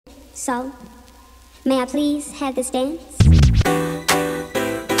So, may I please have this dance?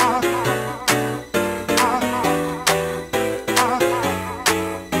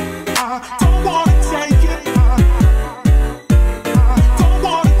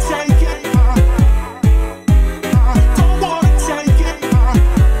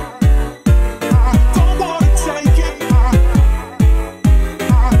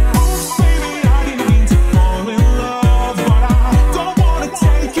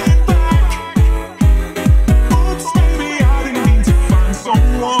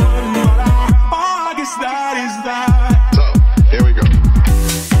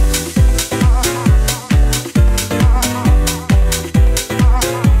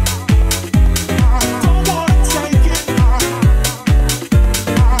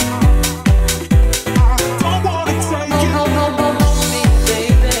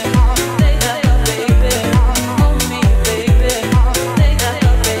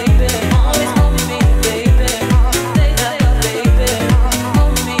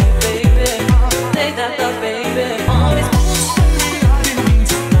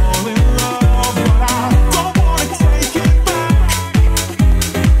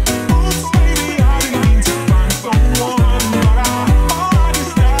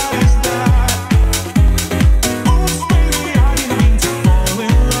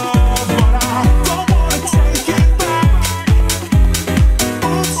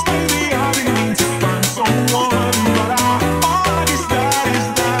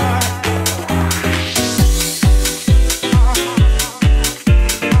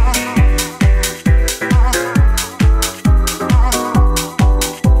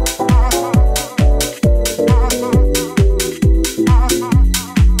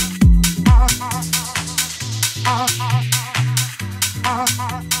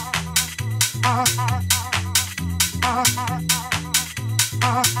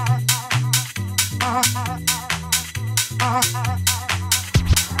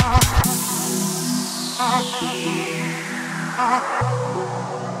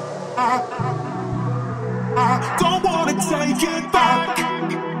 Don't wanna take it back.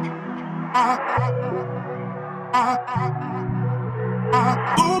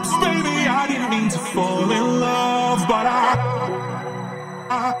 Oops, baby, I didn't mean to fall in love, but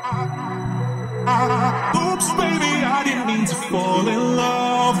oops, baby, I didn't mean to fall in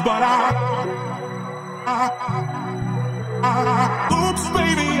love, but oops,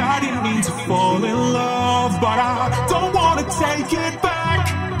 baby, I didn't mean to fall in love, but I don't wanna take it back.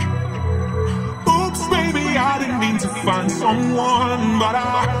 Oops, baby, I didn't mean to find someone, but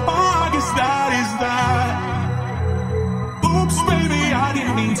I guess that is that. Oops, baby, I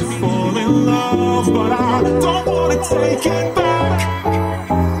didn't mean to fall in love, but I don't wanna take it back.